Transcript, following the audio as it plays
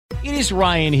It is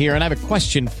Ryan here, and I have a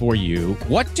question for you.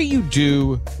 What do you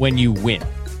do when you win?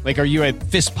 Like, are you a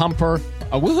fist pumper,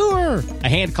 a woohooer, a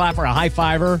hand clapper, a high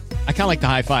fiver? I kind of like the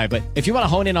high five, but if you want to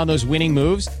hone in on those winning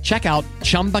moves, check out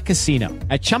Chumba Casino.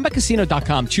 At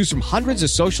ChumbaCasino.com, choose from hundreds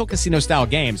of social casino-style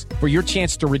games for your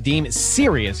chance to redeem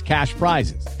serious cash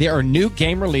prizes. There are new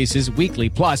game releases weekly,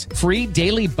 plus free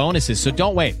daily bonuses. So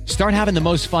don't wait. Start having the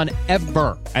most fun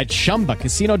ever at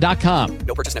ChumbaCasino.com.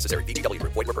 No purchase necessary. VGW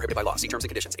Group. Void where prohibited by law. See terms and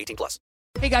conditions. 18+.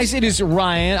 Hey guys, it is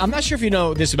Ryan. I'm not sure if you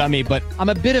know this about me, but I'm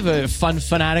a bit of a fun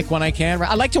fanatic when I can.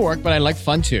 I like to work, but I like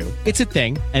fun too. It's a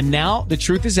thing. And now the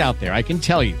truth is out there. I can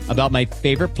tell you about my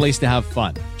favorite place to have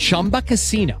fun. Chumba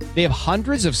Casino. They have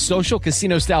hundreds of social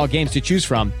casino style games to choose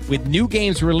from with new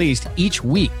games released each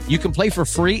week. You can play for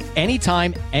free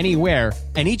anytime, anywhere.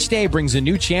 And each day brings a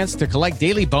new chance to collect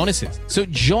daily bonuses. So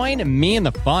join me in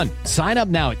the fun. Sign up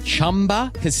now at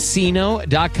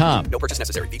ChumbaCasino.com. No purchase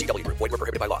necessary. VGW Group. Void where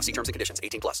prohibited by law. See terms and conditions.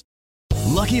 18+.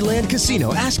 Lucky Land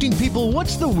Casino, asking people,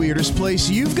 what's the weirdest place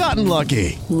you've gotten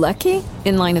lucky? Lucky?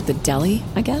 In line at the deli,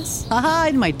 I guess? Aha,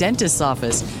 in my dentist's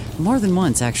office. More than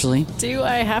once, actually. Do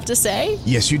I have to say?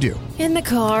 Yes, you do. In the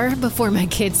car before my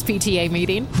kids' PTA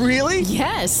meeting. Really?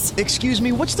 Yes. Excuse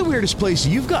me, what's the weirdest place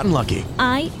you've gotten lucky?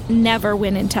 I never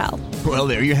win and tell. Well,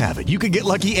 there you have it. You can get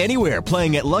lucky anywhere,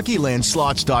 playing at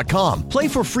LuckyLandSlots.com. Play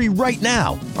for free right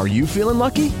now. Are you feeling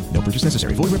lucky? No purchase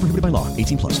necessary. Void where prohibited by law.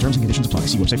 18+. Terms and conditions apply.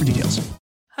 See website for details.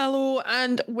 Hello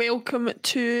and welcome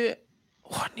to...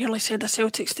 Oh, I nearly said a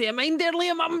Celtic state of mind there,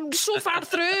 Liam. I'm so far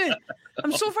through.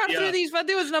 Through these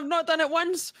videos and I've not done it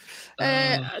once.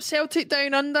 Celtic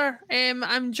Down Under.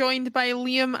 I'm joined by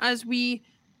Liam as we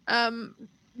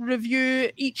review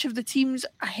each of the teams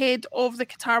ahead of the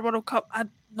Qatar World Cup.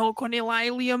 I'm not going to lie,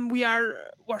 Liam.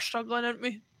 We're struggling, aren't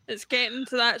we? It's getting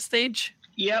to that stage.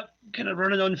 Yep, kind of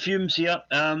running on fumes here.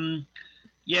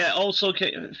 Yeah, also,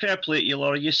 fair play to you,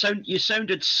 Laura. You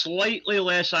sounded slightly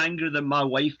less angry than my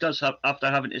wife does after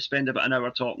having to spend about an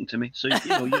hour talking to me. So,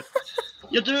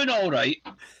 you're doing all right.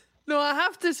 No, I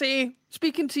have to say,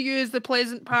 speaking to you is the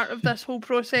pleasant part of this whole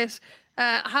process.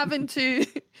 Having to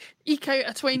eke out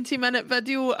a 20-minute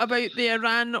video about the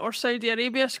Iran or Saudi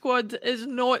Arabia squad is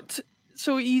not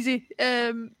so easy.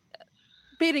 Bearing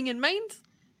in mind,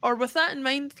 or with that in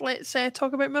mind, let's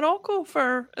talk about Morocco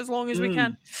for as long as we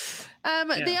can.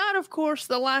 They are, of course,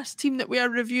 the last team that we are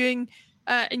reviewing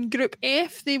in Group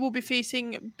F. They will be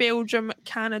facing Belgium,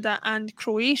 Canada and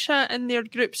Croatia in their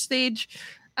group stage.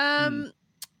 Not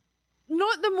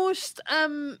the most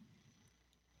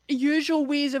usual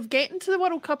ways of getting to the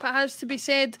World Cup, it has to be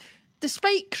said.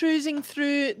 Despite cruising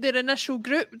through their initial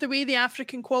group, the way the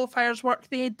African qualifiers work,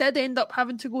 they did end up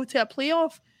having to go to a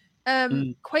playoff.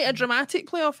 Quite a dramatic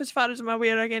playoff as far as I'm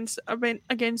aware against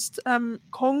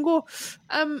Congo.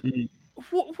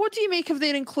 What do you make of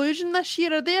their inclusion this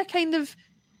year? Are they a team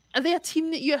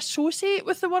that you associate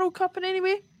with the World Cup in any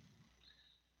way?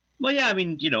 Well, yeah, I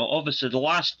mean, obviously the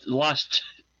last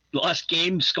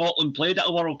game Scotland played at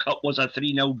the World Cup was a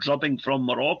 3-0 drubbing from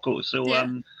Morocco. So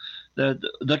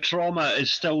the trauma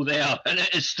is still there and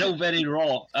it is still very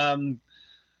raw.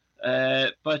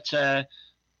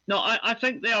 No, I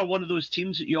think they are one of those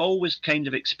teams that you always kind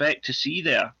of expect to see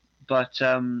there, but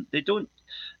they don't.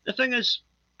 The thing is,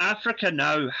 Africa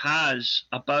now has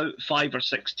about 5 or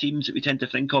 6 teams that we tend to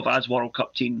think of as World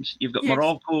Cup teams. You've got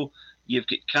Morocco, you've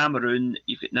got Cameroon,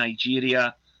 you've got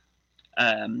Nigeria,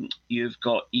 you've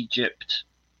got Egypt,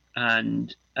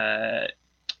 and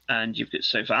you've got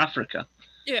South Africa.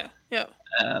 Yeah.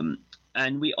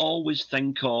 And we always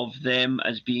think of them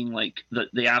as being like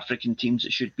the African teams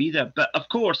that should be there. But of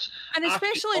course, and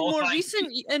especially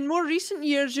in more recent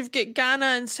years, you've got Ghana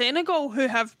and Senegal who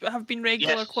have been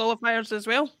regular qualifiers as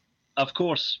well. Of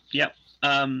course, yeah.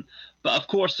 But of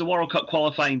course, the World Cup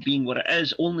qualifying being what it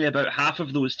is, only about half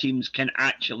of those teams can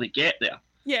actually get there.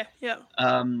 Yeah.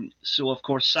 So of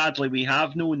course, sadly, we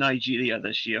have no Nigeria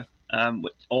this year,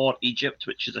 or Egypt,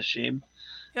 which is a shame.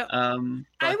 Yeah.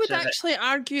 I would actually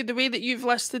argue the way that you've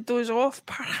listed those off,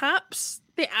 perhaps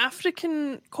the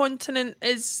African continent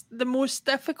is the most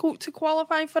difficult to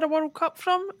qualify for a World Cup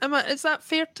from. Is that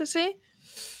fair to say?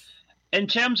 In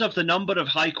terms of the number of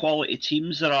high quality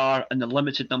teams there are and the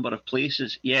limited number of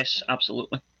places, yes,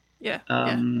 absolutely. Yeah.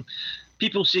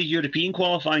 People say European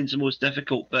qualifying is the most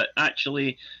difficult, but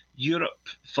actually Europe,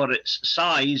 for its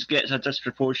size, gets a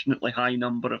disproportionately high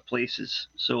number of places.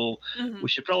 So we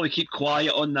should probably keep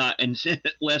quiet on that and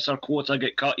let our quota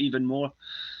get cut even more.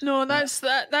 No, that's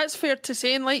fair to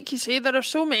say. And like you say, there are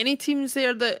so many teams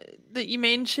there that you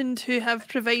mentioned who have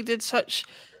provided such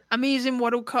amazing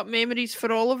World Cup memories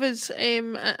for all of us.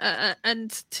 And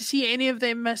to see any of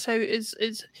them miss out is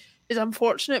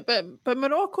unfortunate. But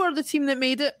Morocco are the team that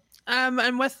made it.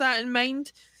 And with that in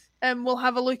mind, we'll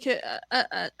have a look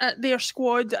at their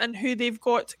squad and who they've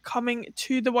got coming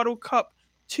to the World Cup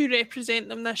to represent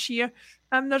them this year.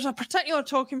 There's a particular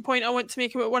talking point I want to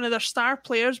make about one of their star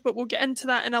players, but we'll get into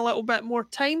that in a little bit more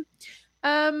time.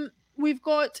 We've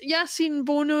got Yassine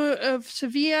Bono of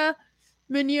Sevilla,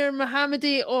 Munir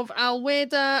Mohammadi of Al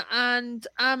Weda, and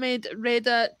Ahmed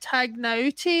Reda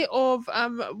Tagnauti of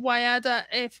Wydad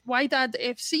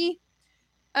FC.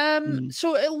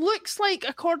 So it looks like,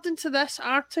 according to this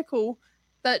article,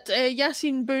 that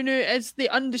Yassine Bono is the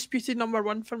undisputed number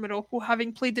one for Morocco,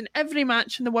 having played in every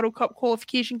match in the World Cup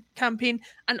qualification campaign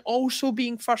and also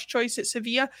being first choice at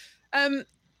Sevilla.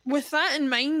 With that in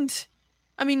mind,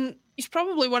 I mean, he's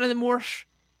probably one of the more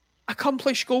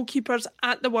accomplished goalkeepers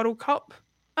at the World Cup,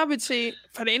 I would say,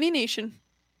 for any nation.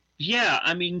 Yeah,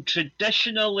 I mean,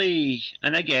 traditionally,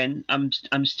 and again, I'm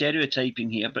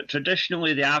stereotyping here, but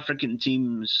traditionally the African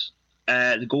teams,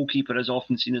 the goalkeeper is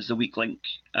often seen as the weak link,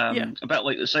 a bit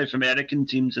like the South American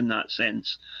teams in that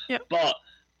sense. Yeah. But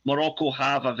Morocco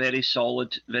have a very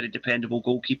solid, very dependable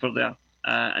goalkeeper there,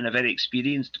 and a very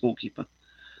experienced goalkeeper.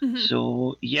 Mm-hmm.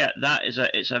 So yeah,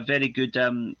 it's a very good,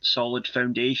 solid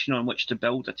foundation on which to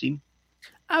build a team.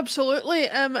 Absolutely,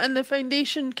 and the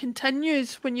foundation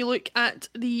continues when you look at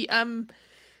the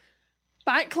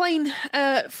backline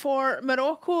for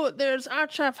Morocco. There's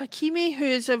Achraf Hakimi, who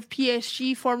is of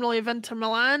PSG, formerly of Inter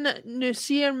Milan,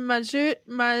 Noussair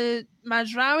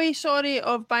Mazraoui,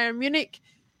 of Bayern Munich,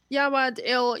 Yawad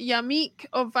El Yamik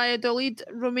of Valladolid,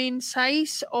 Romain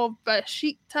Saiss of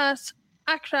Besiktas,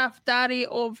 Akraf Dari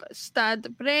of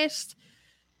Stade Brest,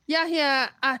 Yahya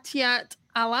Atiat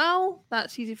Alal,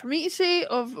 that's easy for me to say,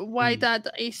 of Wydad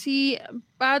AC,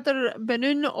 Badr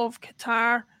Benoun of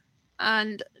Qatar,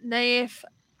 and Naif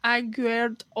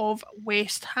Aguerd of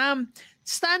West Ham.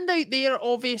 Standout there,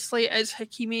 obviously, is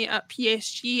Hakimi at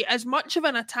PSG. As much of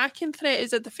an attacking threat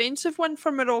as a defensive one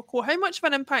for Morocco, how much of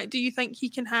an impact do you think he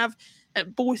can have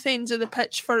at both ends of the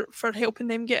pitch for helping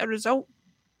them get a result?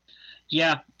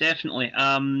 Yeah, definitely.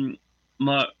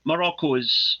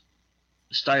 Morocco's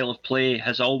style of play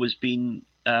has always been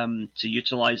to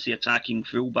utilise the attacking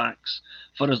fullbacks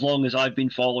for as long as I've been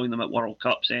following them at World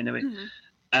Cups anyway. Mm-hmm.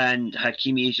 And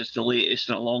Hakimi is just the latest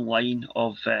in a long line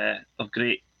of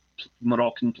great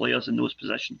Moroccan players in those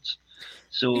positions.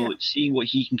 So seeing what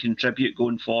he can contribute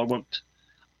going forward,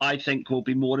 I think will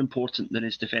be more important than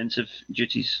his defensive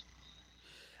duties.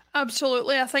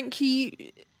 Absolutely. I think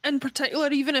he, in particular,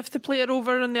 even if the player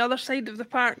over on the other side of the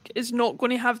park is not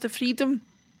going to have the freedom,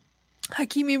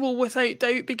 Hakimi will without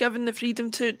doubt be given the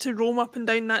freedom to roam up and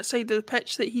down that side of the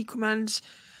pitch that he commands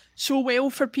so well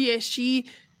for PSG,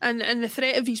 and the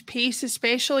threat of his pace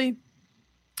especially,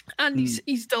 and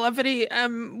his delivery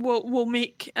will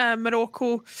make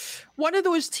Morocco one of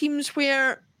those teams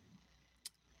where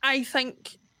I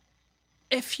think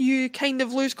if you kind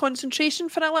of lose concentration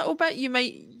for a little bit, you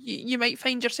might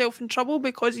find yourself in trouble,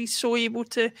 because he's so able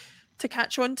to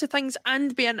catch on to things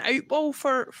and be an outball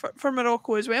for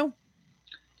Morocco as well.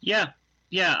 Yeah,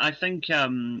 I think,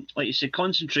 like you said,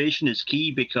 concentration is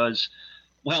key, because,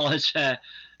 well,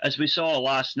 as we saw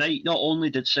last night, not only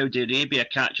did Saudi Arabia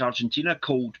catch Argentina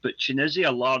cold, but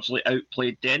Tunisia largely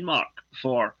outplayed Denmark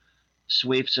for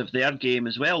swathes of their game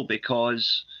as well,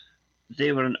 because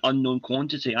they were an unknown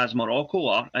quantity, as Morocco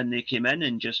are, and they came in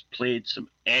and just played some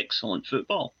excellent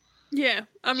football. Yeah,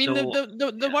 I mean,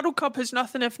 the World Cup is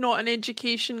nothing if not an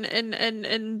education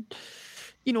in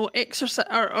exercise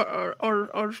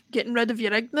or getting rid of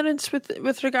your ignorance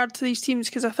with regard to these teams,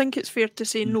 because I think it's fair to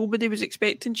say nobody was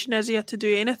expecting Tunisia to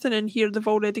do anything, and here they've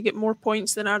already got more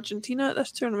points than Argentina at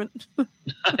this tournament.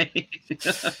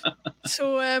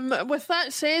 So with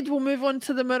that said, we'll move on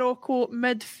to the Morocco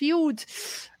midfield.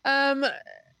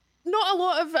 Not a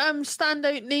lot of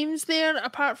standout names there,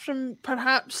 apart from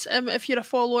perhaps if you're a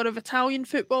follower of Italian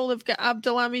football, they've got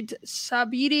Abdelhamid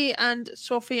Sabiri and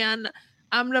Sofiane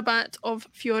Amrabat of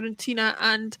Fiorentina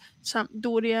and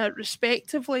Sampdoria,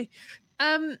 respectively.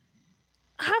 I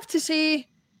have to say,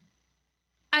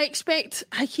 I expect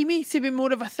Hakimi to be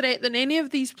more of a threat than any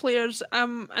of these players,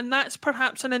 and that's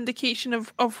perhaps an indication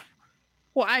of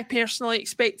what I personally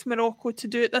expect Morocco to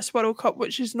do at this World Cup,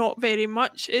 which is not very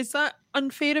much. Is that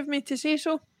unfair of me to say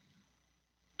so?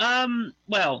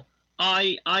 Well,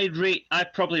 I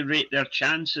probably rate their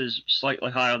chances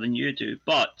slightly higher than you do,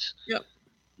 but yep.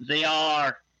 They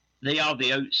are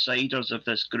the outsiders of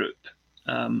this group.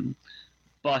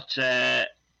 But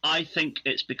I think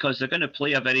it's because they're going to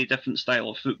play a very different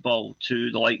style of football to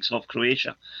the likes of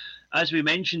Croatia. As we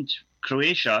mentioned,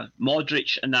 Croatia,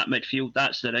 Modric and that midfield,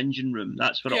 that's their engine room.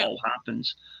 That's where it all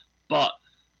happens. But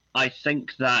I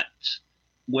think that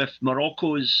with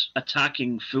Morocco's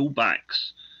attacking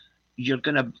fullbacks, you're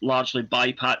going to largely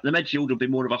bypass the midfield. Will be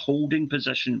more of a holding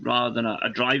position rather than a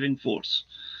driving force.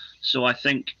 So I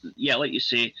think, yeah, like you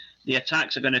say, the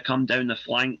attacks are going to come down the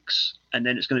flanks, and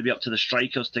then it's going to be up to the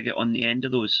strikers to get on the end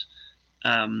of those.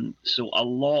 So a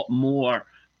lot more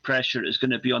pressure is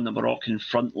going to be on the Moroccan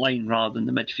front line rather than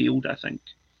the midfield, I think.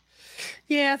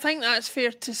 Yeah, I think that's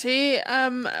fair to say.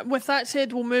 With that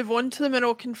said, we'll move on to the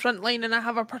Moroccan front line, and I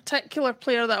have a particular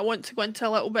player that I want to go into a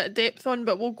little bit of depth on,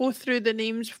 but we'll go through the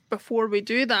names before we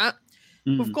do that.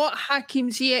 We've got Hakim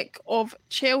Ziyech of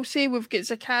Chelsea. We've got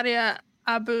Zakaria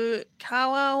Abu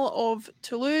Khalal of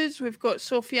Toulouse. We've got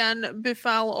Sofiane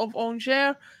Boufal of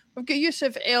Angers. We've got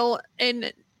Youssef El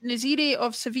Naziri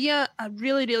of Sevilla, a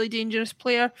really, really dangerous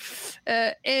player.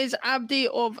 Ez Abdi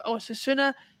of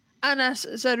Osasuna. Anas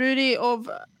Zarouri of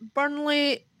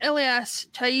Burnley, Elias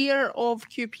Chair of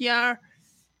QPR,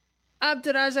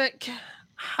 Abdurazak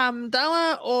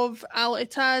Hamdallah of Al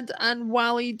Ittihad, and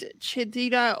Walid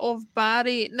Chedira of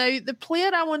Bari. Now, the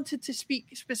player I wanted to speak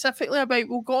specifically about,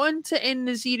 we'll go on to En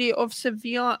Naziri of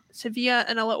Sevilla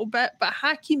in a little bit, but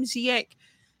Hakim Ziyech,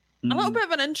 a little bit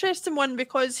of an interesting one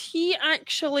because he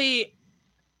actually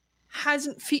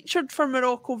hasn't featured for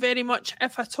Morocco very much,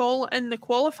 if at all, in the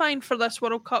qualifying for this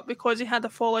World Cup because he had a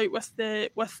fallout with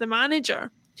the manager.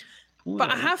 Wow. But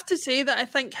I have to say that I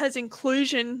think his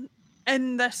inclusion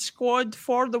in this squad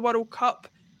for the World Cup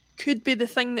could be the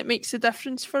thing that makes the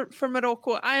difference for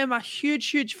Morocco. I am a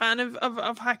huge fan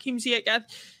of Hakim Ziyech.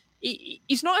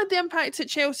 He's not had the impact at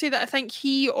Chelsea that I think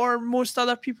he or most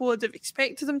other people would have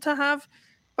expected him to have.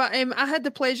 But I had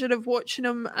the pleasure of watching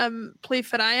him play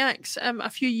for Ajax a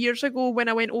few years ago when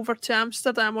I went over to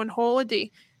Amsterdam on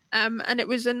holiday. And it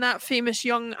was in that famous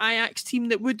young Ajax team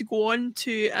that would go on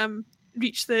to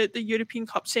reach the European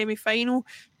Cup semi-final.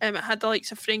 It had the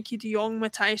likes of Frenkie de Jong,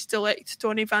 Matthijs de Ligt,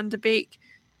 Donny van de Beek,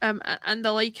 and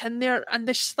the like in there. And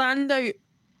the standout,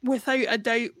 without a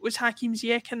doubt, was Hakim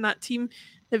Ziyech in that team.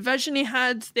 The vision he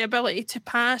had, the ability to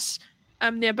pass,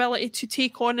 the ability to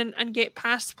take on and get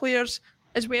past players,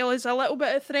 as well as a little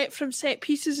bit of threat from set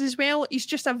pieces as well. He's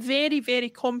just a very, very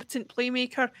competent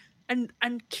playmaker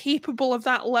and capable of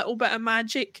that little bit of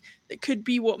magic that could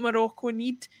be what Morocco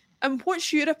need.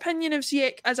 What's your opinion of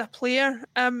Ziyech as a player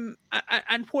and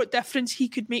what difference he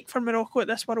could make for Morocco at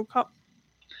this World Cup?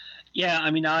 Yeah,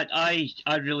 I mean, I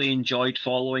really enjoyed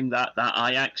following that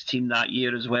Ajax team that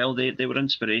year as well. They were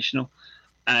inspirational,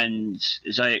 and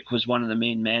Ziyech was one of the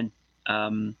main men.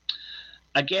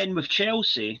 Again, with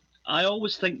Chelsea, I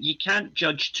always think you can't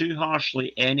judge too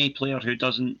harshly any player who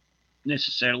doesn't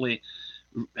necessarily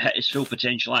hit his full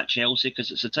potential at Chelsea,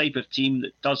 because it's a type of team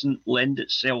that doesn't lend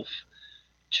itself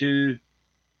to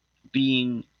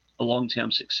being a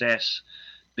long-term success,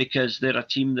 because they're a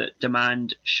team that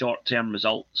demand short-term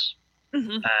results.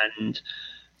 And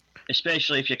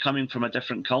especially if you're coming from a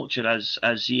different culture as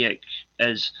Ziyech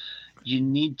is, you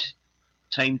need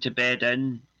time to bed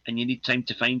in and you need time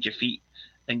to find your feet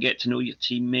and get to know your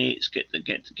teammates, get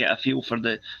a feel for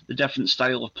the different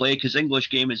style of play, because English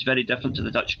game is very different to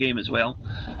the Dutch game as well.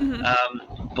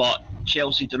 But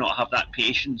Chelsea do not have that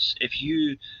patience. If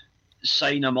you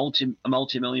sign a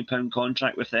multi-million pound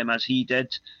contract with them, as he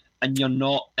did, and you're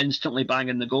not instantly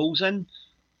banging the goals in,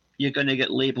 you're going to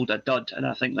get labelled a dud, and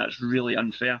I think that's really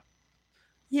unfair.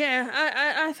 Yeah,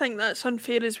 I think that's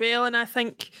unfair as well, and I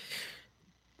think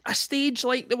a stage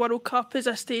like the World Cup is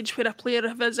a stage where a player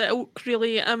of his ilk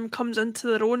really comes into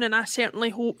their own, and I certainly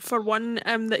hope for one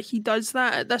that he does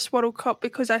that at this World Cup,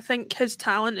 because I think his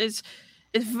talent is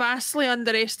vastly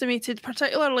underestimated,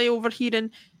 particularly over here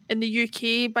in the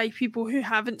UK by people who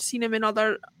haven't seen him in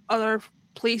other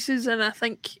places, and I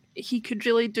think he could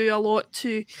really do a lot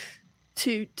to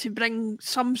bring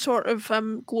some sort of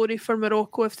glory for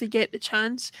Morocco if they get the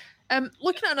chance.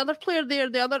 Looking at another player there,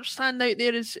 the other standout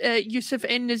there is Youssef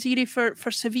En Naziri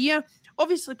for Sevilla.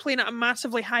 Obviously playing at a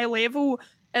massively high level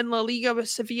in La Liga with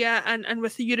Sevilla and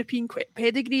with the European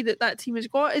pedigree that team has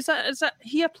got. Is that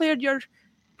he a player you're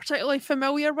particularly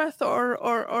familiar with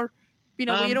or been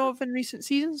aware of in recent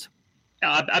seasons?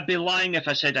 I'd be lying if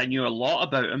I said I knew a lot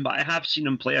about him, but I have seen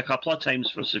him play a couple of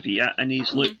times for Sevilla, and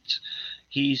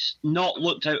he's not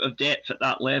looked out of depth at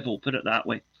that level, put it that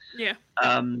way. Yeah.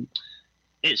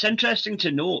 It's interesting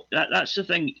to note that's the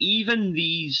thing. Even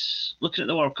these, looking at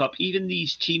the World Cup, even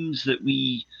these teams that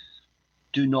we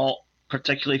do not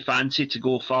particularly fancy to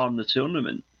go far in the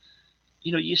tournament,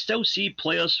 you still see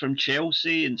players from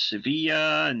Chelsea and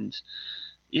Sevilla, and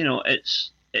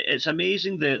it's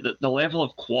amazing the level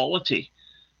of quality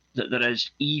that there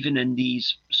is even in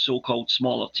these so-called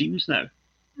smaller teams now.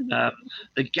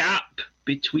 The gap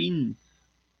between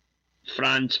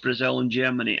France, Brazil, and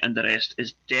Germany and the rest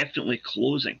is definitely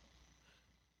closing.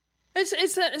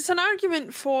 It's an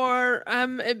argument for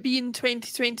it being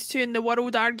 2022 and the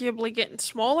world arguably getting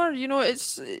smaller. You know,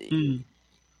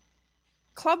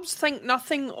 clubs think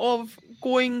nothing of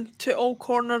going to all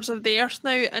corners of the earth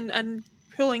now and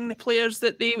pulling the players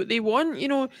that they want. You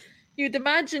know, you'd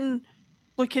imagine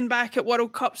looking back at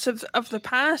World Cups of the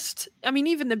past. I mean,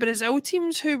 even the Brazil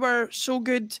teams who were so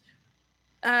good,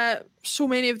 so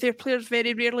many of their players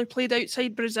very rarely played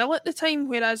outside Brazil at the time,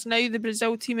 whereas now the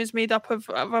Brazil team is made up of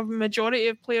a majority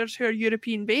of players who are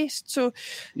European based. So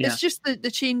it's just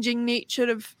the changing nature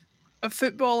of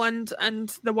football and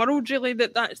the world, really,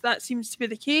 that seems to be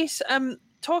the case.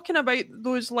 Talking about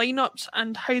those lineups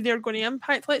and how they're going to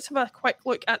impact, let's have a quick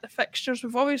look at the fixtures.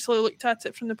 We've obviously looked at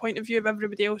it from the point of view of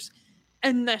everybody else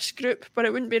in this group, but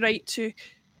it wouldn't be right to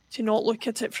not look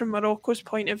at it from Morocco's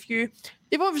point of view.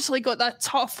 They've obviously got that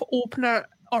tough opener,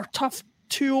 or tough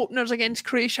two openers against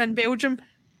Croatia and Belgium.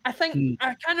 I think,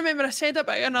 I can't remember, I said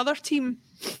about another team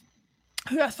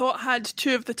who I thought had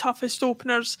two of the toughest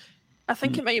openers. I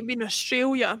think it might have been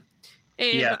Australia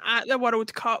at the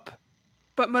World Cup.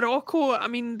 But Morocco, I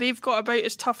mean, they've got about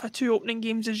as tough a two opening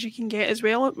games as you can get as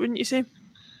well, wouldn't you say?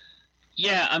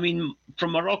 Yeah, I mean,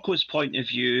 from Morocco's point of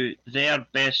view, their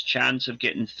best chance of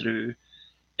getting through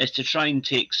is to try and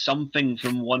take something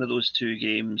from one of those two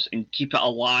games and keep it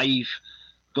alive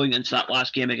going into that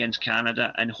last game against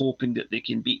Canada and hoping that they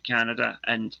can beat Canada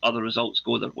and other results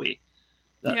go their way.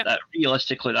 That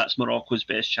realistically, that's Morocco's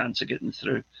best chance of getting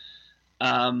through.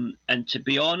 And to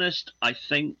be honest, I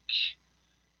think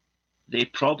they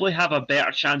probably have a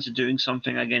better chance of doing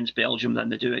something against Belgium than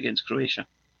they do against Croatia.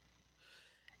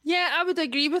 Yeah, I would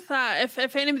agree with that.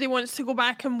 If anybody wants to go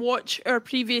back and watch our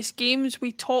previous games,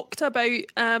 we talked about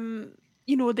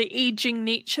the aging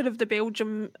nature of the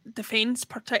Belgium defence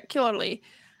particularly,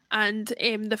 and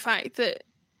the fact that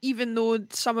even though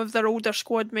some of their older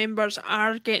squad members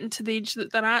are getting to the age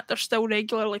that they're at, they're still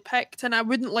regularly picked. And I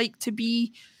wouldn't like to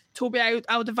be Toby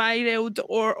Alderweireld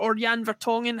or Jan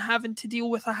Vertonghen having to deal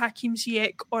with a Hakim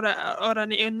Ziyech or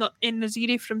an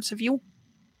En-Nesyri from Seville.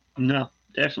 No,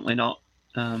 definitely not.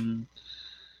 No,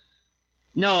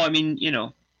 I mean,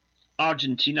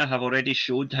 Argentina have already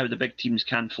showed how the big teams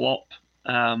can flop,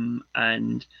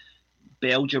 and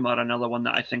Belgium are another one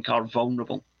that I think are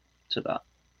vulnerable to that.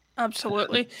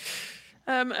 Absolutely.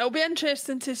 It'll be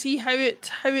interesting to see how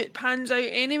it pans out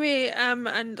anyway,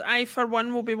 and I for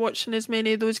one will be watching as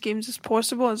many of those games as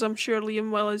possible, as I'm sure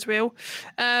Liam will as well.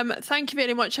 Thank you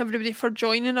very much everybody for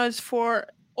joining us for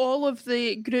all of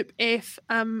the Group F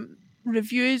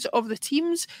reviews of the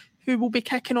teams who will be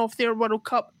kicking off their World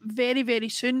Cup very, very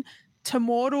soon.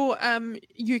 Tomorrow,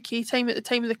 UK time at the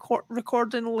time of the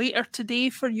recording, later today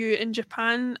for you in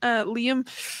Japan, Liam.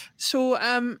 So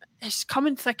it's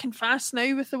coming thick and fast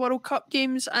now with the World Cup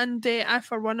games, and I,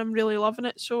 for one, am really loving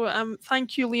it. So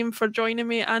thank you, Liam, for joining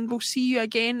me, and we'll see you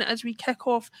again as we kick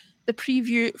off the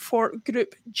preview for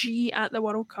Group G at the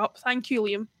World Cup. Thank you,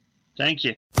 Liam. Thank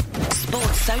you.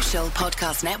 Sports Social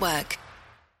Podcast Network.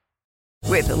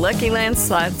 With the Lucky Land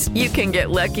Slots, you can get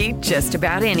lucky just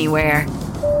about anywhere.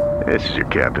 This is your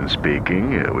captain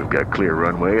speaking. We've got clear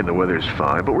runway and the weather's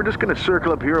fine, but we're just going to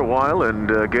circle up here a while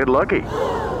and get lucky.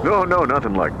 No,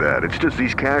 nothing like that. It's just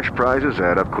these cash prizes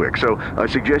add up quick. So I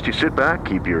suggest you sit back,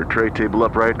 keep your tray table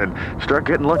upright, and start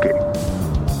getting lucky.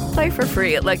 Play for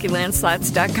free at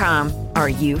LuckyLandSlots.com. Are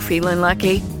you feeling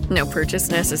lucky? No purchase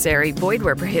necessary. Void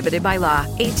where prohibited by law.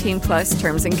 18+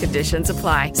 terms and conditions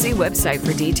apply. See website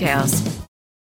for details.